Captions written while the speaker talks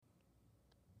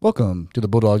Welcome to the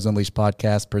Bulldogs Unleashed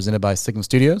podcast presented by Sigma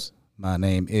Studios. My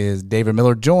name is David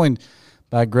Miller, joined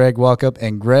by Greg Walkup.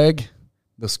 And Greg,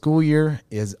 the school year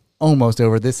is almost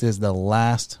over. This is the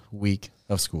last week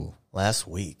of school. Last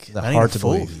week. Not hard to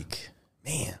believe. Week.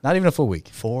 Man. Not even a full week.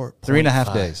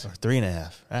 3.5 days. Or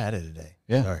 3.5. I added a day.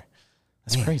 Yeah. Sorry.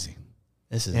 That's crazy.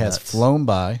 This is It has nuts. flown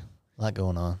by. A lot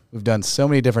going on. We've done so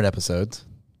many different episodes,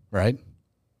 right?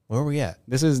 Where are we at?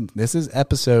 This is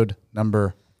episode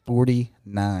number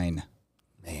 49.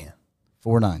 Man.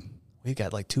 49. We've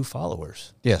got like 2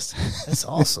 followers. Yes. That's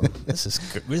awesome. This is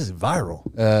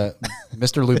viral.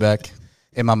 Mr. Lubeck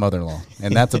and my mother-in-law.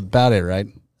 And that's about it, right?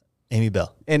 Amy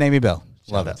Bell. And Amy Bell.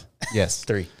 Shout Love out. it. Yes.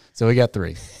 3. So we got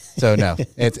 3. So no,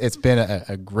 it's been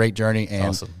a great journey, and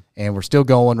Awesome. And we're still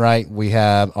going right. We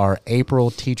have our April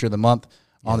Teacher of the Month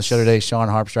on the show today. Shaun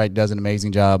Harpstrite does an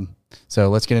amazing job. So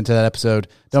let's get into that episode.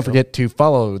 Don't forget to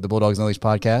follow the Bulldogs Unleashed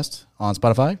podcast on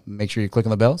Spotify. Make sure you click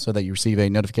on the bell so that you receive a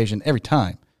notification every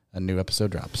time a new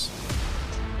episode drops.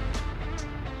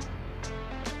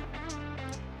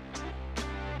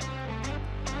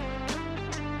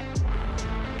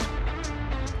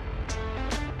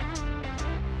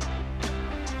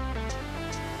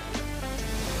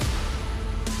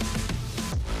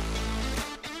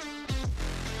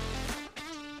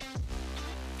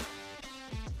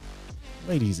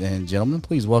 Ladies and gentlemen,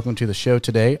 please welcome to the show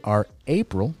today our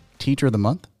April Teacher of the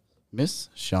Month, Miss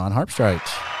Shaun Harpstrite.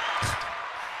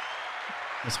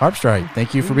 Miss Harpstrite,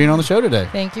 thank you for being on the show today.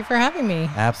 Thank you for having me.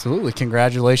 Absolutely.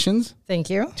 Congratulations. Thank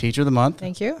you. Teacher of the Month.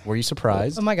 Thank you. Were you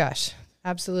surprised? Oh my gosh.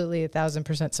 Absolutely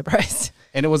 1,000% surprised.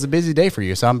 And it was a busy day for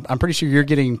you, so I'm pretty sure you're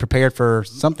getting prepared for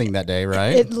something that day,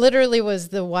 right? It literally was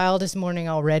the wildest morning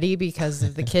already because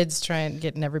of the kids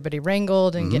getting everybody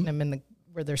wrangled and getting them in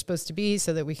where they're supposed to be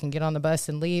so that we can get on the bus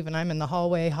and leave. And I'm in the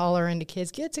hallway hollering to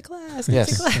kids, get to class, get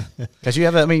to class. Because you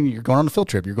have, you're going on a field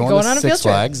trip. You're going to on a Six field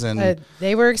Flags. trip. And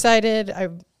they were excited. I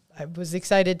was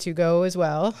excited to go as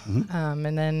well. And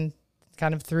then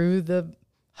kind of through the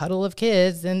huddle of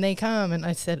kids, then they come and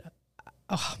I said,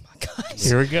 oh my gosh.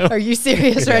 Here we go. Are you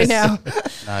serious right now?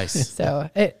 Nice. So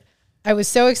I was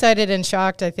so excited and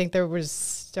shocked. I think there was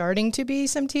starting to be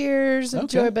some tears of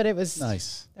joy, but it was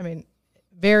nice.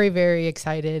 Very, very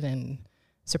excited and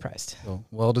surprised.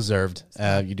 Well deserved.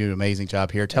 You do an amazing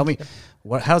job here. Tell me,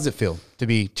 how does it feel to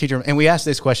be teacher? And we asked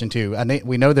this question too.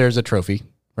 We know there's a trophy,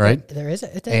 right? There is,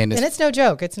 and it's no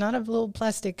joke. It's not a little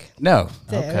plastic. No,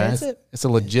 thing. okay. It's a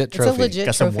legit trophy. It's a legit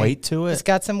got trophy. some weight to it. It's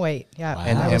got some weight. Yeah, Wow.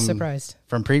 and I was surprised.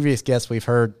 From previous guests, we've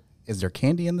heard, is there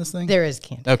candy in this thing? There is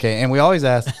candy. Okay, and we always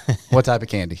ask, what type of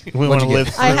candy? We want to live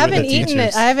through I haven't with the eaten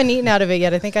teachers. it. I haven't eaten out of it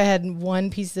yet. I think I had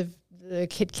one piece of the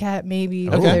Kit Kat maybe.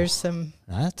 But Okay. there's some.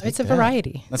 It's a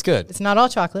variety. That's good. It's not all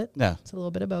chocolate. No, It's a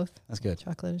little bit of both. that's good.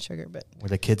 Chocolate and sugar, but Were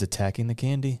the kids attacking the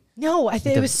candy? no, I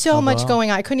think The it was so much snowball?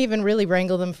 going on. I couldn't even really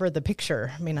wrangle them for the picture.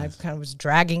 I mean, I kind of was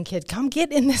dragging kids. Come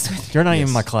get in this with me. You're not even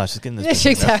in my class. Just getting this. Yes, picture.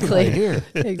 exactly. Right here.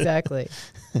 Exactly.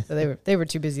 So they were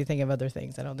too busy thinking of other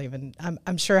things.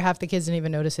 I'm sure half the kids didn't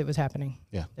even notice it was happening.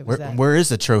 Yeah. It was Where is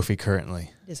the trophy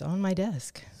currently? It's on my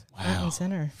desk. Front Wow. and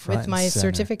center. Front With and my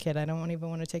center. certificate. I don't even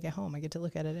want to take it home. I get to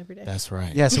look at it every day. That's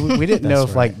right. Yeah, so we didn't know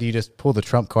That's if, right. do you just pull the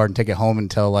trump card and take it home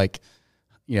and tell,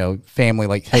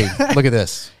 family, hey, look at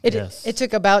this. It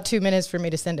took about 2 minutes for me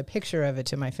to send a picture of it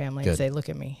to my family Good. and say, look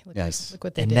at me. Nice. Look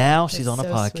what they And did. now It's she's on a so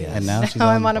podcast. sweet. And now she's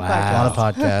I'm on a podcast. on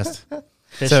a podcast.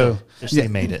 Official. So, Officially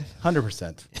made it.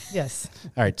 100%. Yes.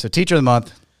 All right, so Teacher of the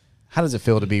Month, how does it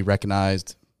feel to be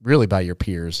recognized really by your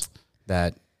peers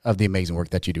of the amazing work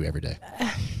that you do every day?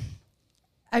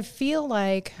 I feel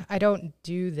like I don't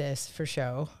do this for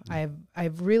show.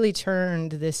 I've really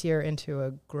turned this year into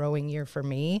a growing year for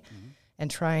me and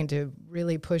trying to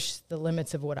really push the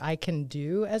limits of what I can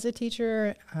do as a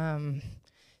teacher.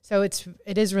 So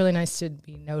it is really nice to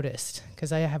be noticed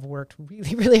because I have worked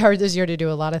really, really hard this year to do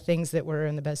a lot of things that were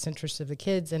in the best interest of the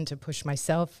kids and to push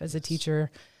myself as a teacher.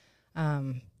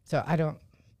 So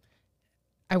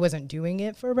I wasn't doing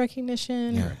it for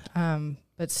recognition,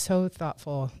 but so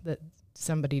thoughtful that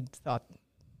somebody thought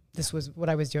this was what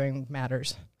I was doing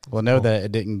matters. Well, know that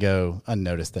it didn't go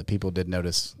unnoticed, that people did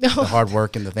notice the hard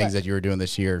work and the things that you were doing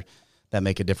this year that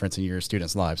make a difference in your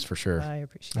students' lives, for sure. I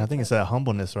appreciate I think that. it's that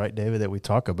humbleness, right, David, that we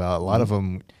talk about. A lot of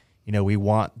them, we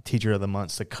want Teacher of the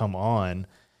Months to come on,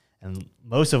 and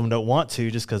most of them don't want to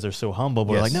just because they're so humble.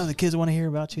 But we're like, no, the kids want to hear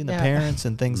about you and the parents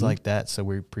and things like that. So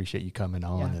we appreciate you coming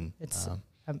on. Yeah, And it's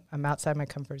I'm outside my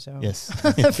comfort zone. yes,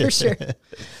 for sure.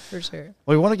 For sure.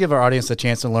 Well, we want to give our audience a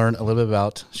chance to learn a little bit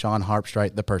about Shaun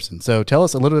Harpstrite, the person. So tell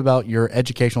us a little bit about your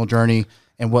educational journey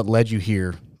and what led you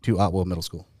here to Otwell Middle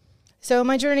School. So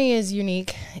my journey is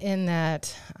unique in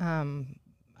that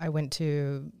I went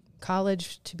to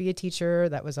college to be a teacher.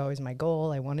 That was always my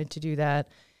goal. I wanted to do that.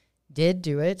 Did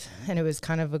do it. And it was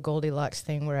kind of a Goldilocks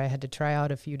thing where I had to try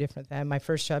out a few different things. My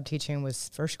first job teaching was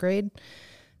first grade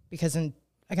because I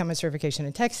got my certification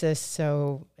in Texas.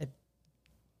 So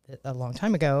a long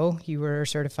time ago, you were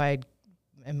certified,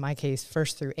 in my case,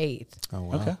 1st through 8th. Oh,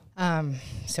 wow. Okay.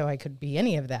 So I could be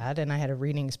any of that. And I had a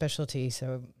reading specialty.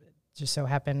 So it just so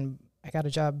happened I got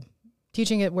a job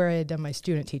teaching it where I had done my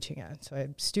student teaching at. So I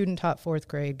student taught 4th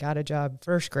grade, got a job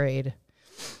 1st grade.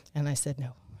 And I said,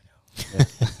 no.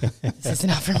 This is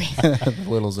not for me.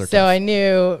 So I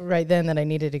knew right then that I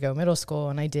needed to go middle school,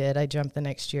 and I did. I jumped the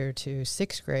next year to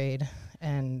 6th grade.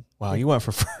 And wow, you went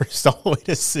from 1st all the way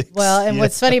to 6th. Well, and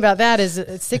what's funny about that is at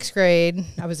 6th grade,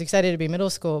 I was excited to be middle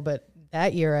school, but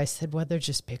that year I said, well, they're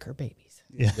just bigger babies.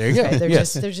 Yeah. There you go.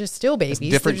 They're just still babies. It's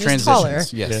different they're just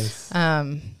transitions. Taller. Yes.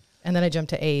 And then I jumped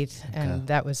to 8th, and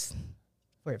that was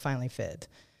where it finally fit.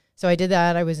 So I did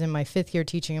that. I was in my 5th year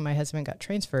teaching, and my husband got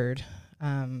transferred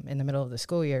in the middle of the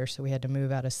school year, so we had to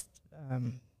move out of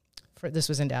this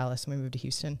was in Dallas, and we moved to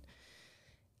Houston.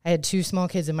 I had 2 small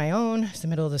kids of my own. It's the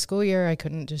middle of the school year. I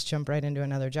couldn't just jump right into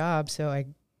another job, so I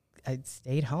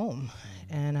stayed home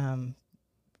and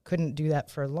couldn't do that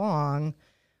for long,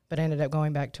 but I ended up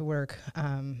going back to work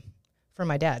for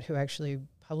my dad, who actually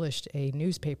published a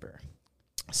newspaper.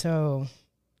 So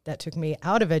that took me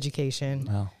out of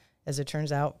education, as it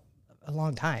turns out, a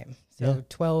long time. So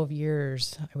 12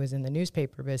 years I was in the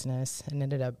newspaper business and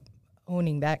ended up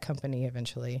owning that company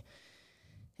eventually.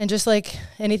 And just like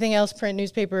anything else, print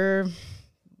newspaper,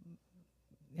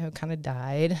 kind of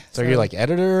died. So you're like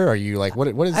editor? Or are you like, what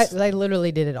is? I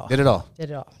literally did it all. Did it all? Did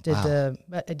it all.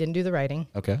 But I didn't do the writing.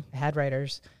 Okay. I had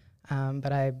writers,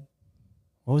 but I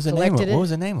What was the name? What was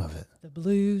the name of it? The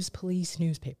Blues Police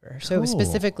newspaper. So it was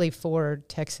specifically for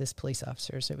Texas police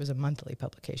officers. It was a monthly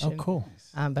publication. Oh, cool.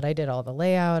 But I did all the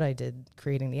layout. I did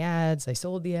creating the ads. I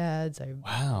sold the ads. I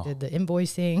did the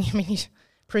invoicing. I mean,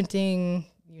 printing.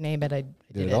 You name it. I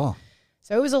did it all.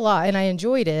 So it was a lot, and I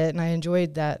enjoyed it, and I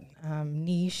enjoyed that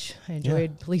niche. I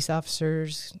enjoyed police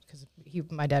officers because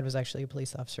my dad was actually a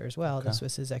police officer as well. Okay. This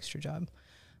was his extra job.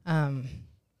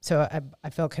 So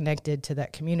I felt connected to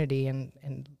that community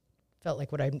and felt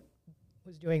like what I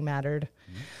was doing mattered.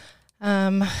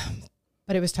 Mm-hmm.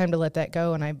 But it was time to let that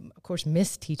go. And I, of course,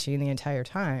 missed teaching the entire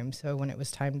time. So when it was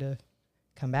time to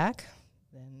come back,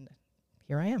 then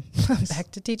here I am, back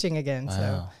to teaching again. Wow.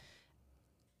 So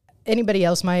anybody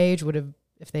else my age would have,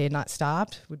 if they had not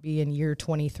stopped, would be in year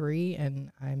 23.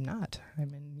 And I'm not.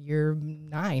 I'm in year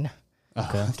 9.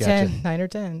 Okay. 9 or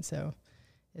 10. So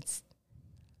it's...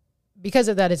 Because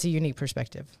of that, it's a unique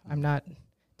perspective. I'm not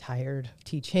tired of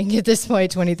teaching at this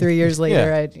point. 23 years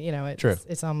later,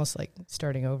 it's almost like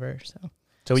starting over.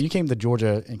 So you came to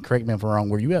Georgia, and correct me if I'm wrong,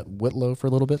 were you at Whitlow for a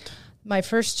little bit? My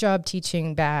first job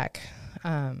teaching back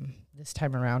this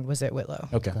time around was at Whitlow.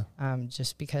 Okay.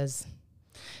 Just because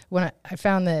when I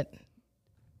found that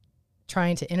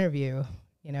trying to interview,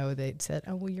 they'd said,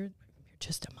 "Oh, well, you're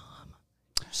just a mom."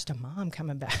 Just a mom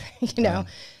coming back,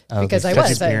 because I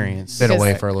was been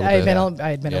away for a little bit. I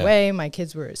had been away. My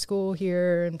kids were at school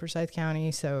here in Forsyth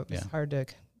County, so it was hard to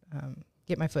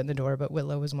get my foot in the door. But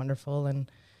Whitlow was wonderful, and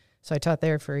so I taught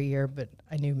there for a year. But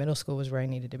I knew middle school was where I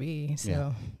needed to be.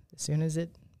 So as soon as it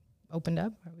opened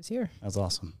up, I was here. That's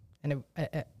awesome. And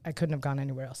I couldn't have gone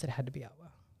anywhere else. It had to be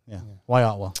Otwell. Yeah. Why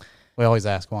Otwell? We always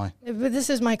ask why. But this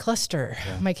is my cluster.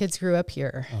 Yeah. My kids grew up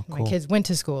here. Oh, cool. My kids went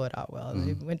to school at Otwell.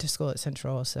 They went to school at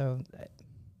Central. So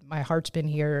my heart's been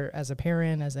here as a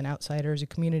parent, as an outsider, as a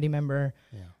community member.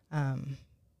 Yeah.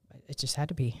 It just had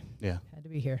to be. Yeah. Had to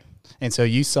be here. And so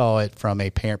you saw it from a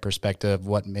parent perspective,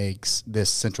 what makes this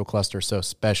Central cluster so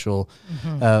special.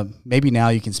 Mm-hmm. Maybe now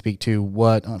you can speak to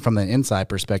what, from the inside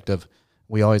perspective,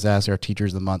 we always ask our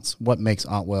teachers of the months, what makes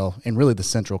Otwell and really the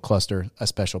Central cluster a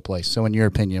special place? So in your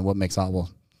opinion, what makes Otwell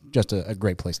just a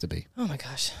great place to be? Oh my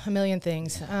gosh, a million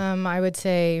things. I would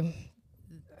say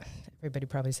everybody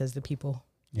probably says the people.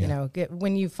 Yeah.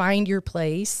 When you find your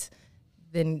place,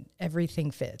 then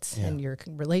everything fits, and your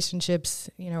relationships,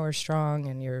 are strong,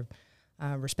 and your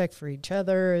respect for each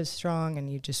other is strong, and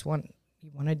you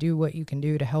want to do what you can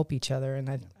do to help each other. And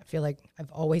I feel like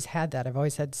I've always had that. I've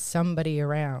always had somebody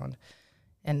around.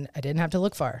 And I didn't have to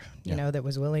look far, that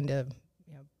was willing to,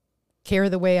 care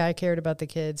the way I cared about the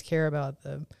kids, care about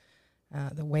the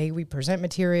way we present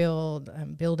material,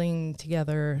 building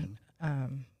together.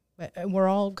 But we're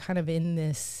all kind of in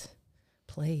this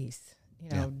place,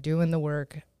 doing the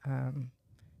work. And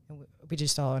we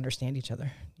just all understand each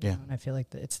other. And I feel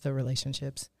like it's the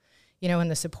relationships,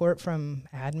 and the support from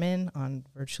admin on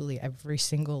virtually every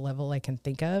single level I can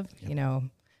think of,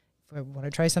 want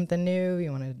to try something new,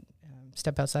 you want to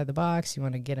step outside the box, you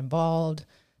want to get involved,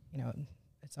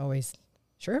 it's always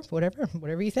sure,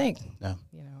 whatever you think. Yeah.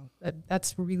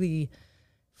 That's really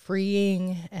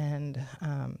freeing, and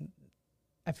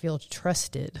I feel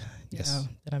trusted. That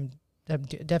I'm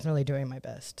definitely doing my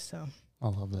best. So I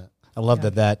love that. I love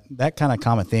that kind of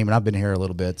common theme, and I've been here a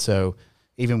little bit. So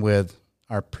even with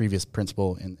our previous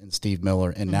principal and Steve Miller,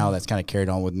 and now that's kind of carried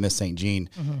on with Miss St. Jean,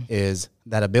 is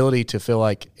that ability to feel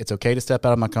like it's okay to step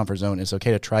out of my comfort zone. It's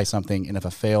okay to try something, and if I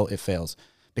fail, it fails.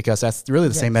 Because that's really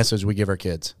the same message we give our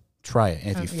kids. Try it.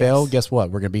 And if you fail, guess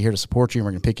what? We're going to be here to support you, and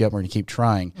we're going to pick you up, and we're going to keep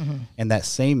trying. And that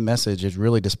same message is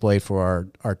really displayed for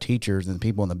our teachers and the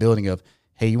people in the building of,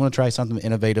 hey, you want to try something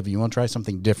innovative, you want to try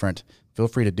something different, feel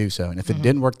free to do so. And if it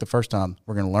didn't work the first time,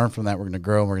 we're going to learn from that, we're going to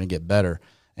grow, and we're going to get better.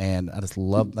 And I just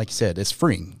love, like you said, it's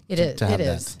freeing. It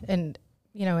is. And,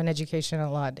 in education,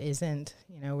 a lot isn't.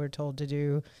 We're told to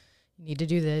do, you need to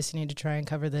do this, you need to try and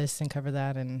cover this and cover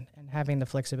that, and having the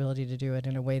flexibility to do it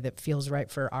in a way that feels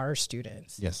right for our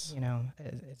students. Yes.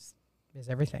 Is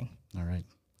everything. All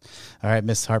right,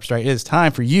 Miss Harpstrite, it is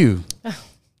time for you.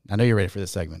 I know you're ready for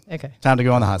this segment. Okay. Time to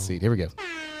go on the hot seat. Here we go.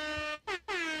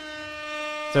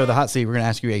 So the hot seat, we're going to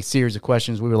ask you a series of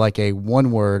questions. We would like a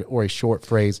one-word or a short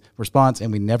phrase response,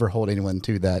 and we never hold anyone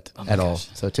to that at all.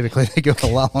 So typically they go a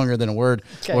lot longer than a word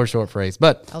or a short phrase,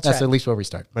 but that's at least where we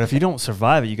start. But if you don't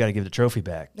survive it, you got to give the trophy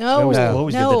back. No, we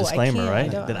always did the disclaimer, I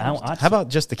right? How about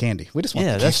just the candy? We just want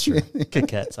the that's candy. true. Kit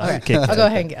Kats. I'll go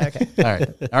ahead and okay. All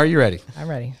right. Are you ready? I'm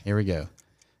ready. Here we go.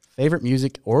 Favorite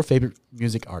music or favorite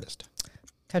music artist?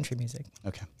 Country music.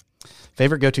 Okay.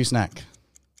 Favorite go-to snack?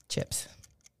 Chips.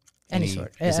 Any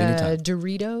sort. Anytime.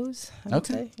 Doritos, I would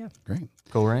say. Yeah. Great.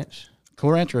 Cool Ranch?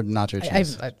 Cool Ranch or nacho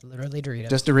cheese? I literally Doritos.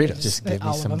 Just Doritos. Just give me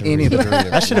All some of them. Doritos. Any of the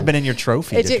Doritos. That should have been in your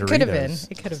trophy. It Doritos. could have been.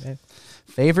 It could have been.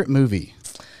 Favorite movie?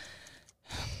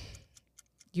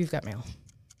 You've Got Mail.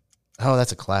 Oh,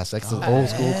 that's a classic. That's an old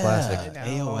school classic.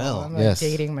 AOL. I'm Yes.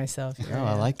 dating myself here. Oh,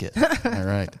 I like it. All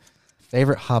right.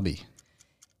 Favorite hobby?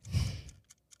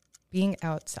 Being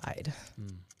outside.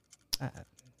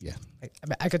 Yeah.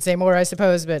 I could say more, I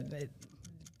suppose, but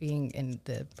being in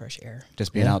the fresh air.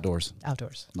 Just being outdoors.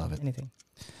 Outdoors. Love it. Anything.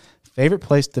 Favorite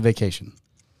place to vacation?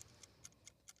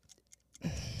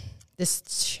 This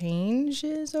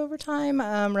changes over time.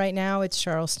 Right now, it's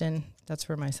Charleston. That's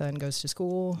where my son goes to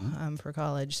school for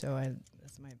college. So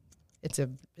it's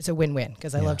a win-win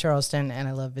because I love Charleston and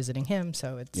I love visiting him.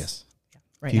 So it's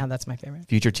right now that's my favorite.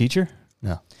 Future teacher?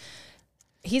 No.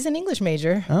 He's an English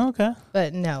major. Oh, okay.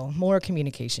 But no, more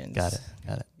communications. Got it.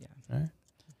 Yeah. All right.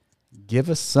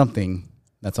 Give us something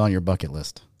that's on your bucket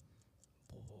list.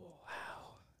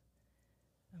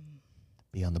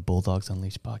 Be on the Bulldogs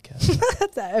Unleashed podcast.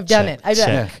 I've done it. I don't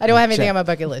have anything on my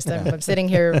bucket list. I'm sitting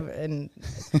here and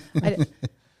I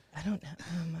don't know.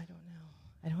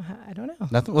 I don't know.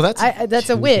 Nothing. Well, that's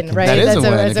a win, right? That is a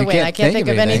win. That's If a you win. can't I can't think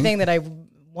of anything. anything that I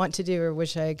want to do or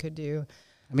wish I could do.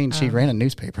 I mean, she ran a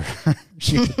newspaper.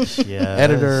 She Yeah,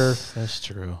 editor. That's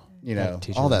true. You know,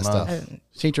 Teacher all of that the stuff. month.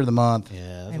 Teacher of the month.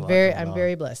 Yeah, I'm I'm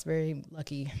very blessed, very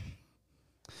lucky.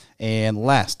 And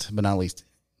last but not least,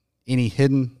 any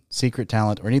hidden secret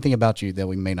talent or anything about you that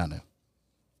we may not know.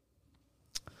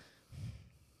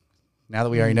 Now that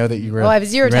we already know that you I have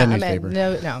zero ran a talent.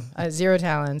 newspaper. No, zero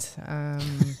talent.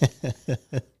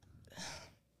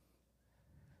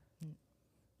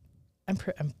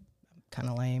 I'm kind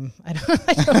of lame. I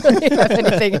don't really have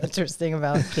anything interesting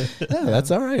about. No, that's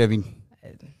all right. I mean,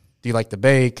 do you like to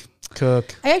bake,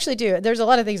 cook? I actually do. There's a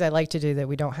lot of things I like to do that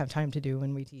we don't have time to do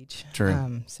when we teach.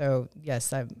 True. So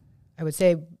yes, I would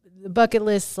say the bucket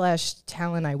list /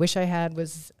 talent I wish I had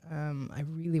was I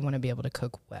really want to be able to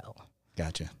cook well.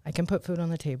 Gotcha. I can put food on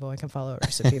the table. I can follow a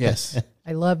recipe. Yes.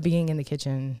 I love being in the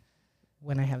kitchen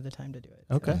when I have the time to do it.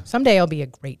 Okay. So someday I'll be a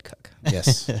great cook.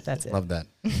 Yes. That's it. Love that.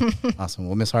 Awesome.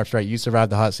 Well, Miss Harpstrite, you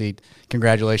survived the hot seat.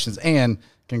 Congratulations. And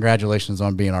congratulations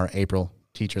on being our April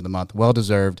Teacher of the Month. Well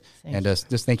deserved. Thank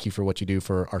Just thank you for what you do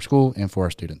for our school and for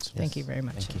our students. Thank you very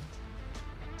much. Thank you.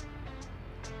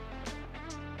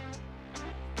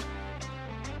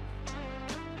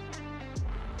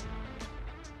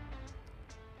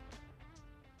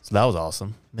 So that was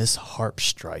awesome. Miss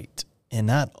Harpstrite. And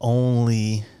not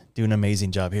only do an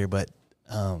amazing job here, but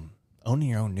owning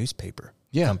your own newspaper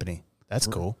company. That's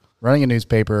cool. Running a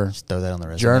newspaper, Just throw that on the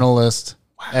resume. journalist,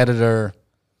 editor,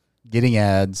 getting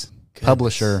ads,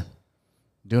 publisher,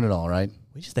 doing it all, right?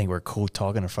 We just think we're cool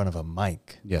talking in front of a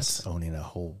mic. Yes. That's owning a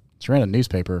whole. She ran a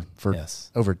newspaper for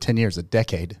over 10 years, a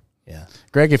decade. Yeah.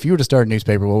 Greg, if you were to start a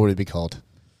newspaper, what would it be called?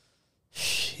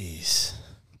 Jeez.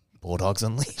 Bulldogs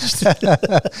Unleashed.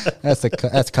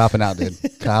 That's copping out, dude.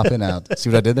 Copping out. See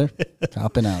what I did there?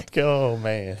 Copping out. Oh,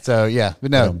 man. So, yeah.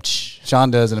 But no, Shaun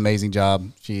does an amazing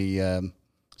job. She's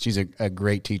a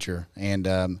great teacher and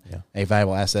a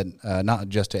valuable asset, not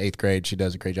just to 8th grade. She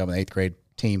does a great job in the 8th grade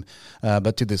team,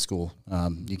 but to this school.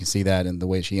 You can see that in the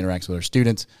way she interacts with her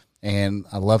students. And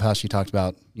I love how she talked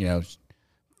about,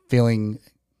 feeling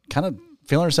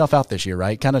herself out this year,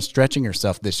 right? Kind of stretching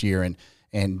herself this year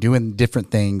and doing different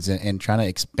things and trying to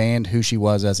expand who she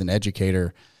was as an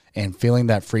educator and feeling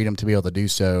that freedom to be able to do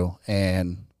so.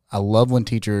 And I love when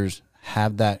teachers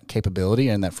have that capability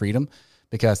and that freedom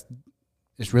because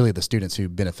it's really the students who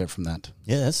benefit from that.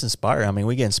 Yeah, that's inspiring. I mean,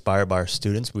 we get inspired by our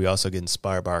students. We also get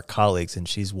inspired by our colleagues, and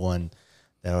she's one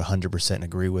that I 100%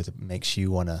 agree with. It makes you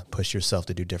want to push yourself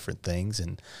to do different things,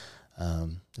 and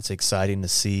it's exciting to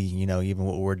see, even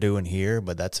what we're doing here,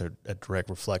 but that's a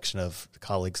direct reflection of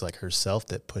colleagues like herself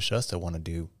that push us to want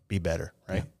to be better,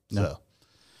 right? Yeah. So,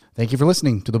 thank you for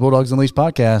listening to the Bulldogs Unleashed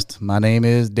podcast. My name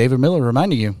is David Miller,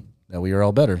 reminding you that we are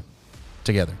all better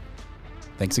together.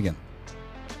 Thanks again.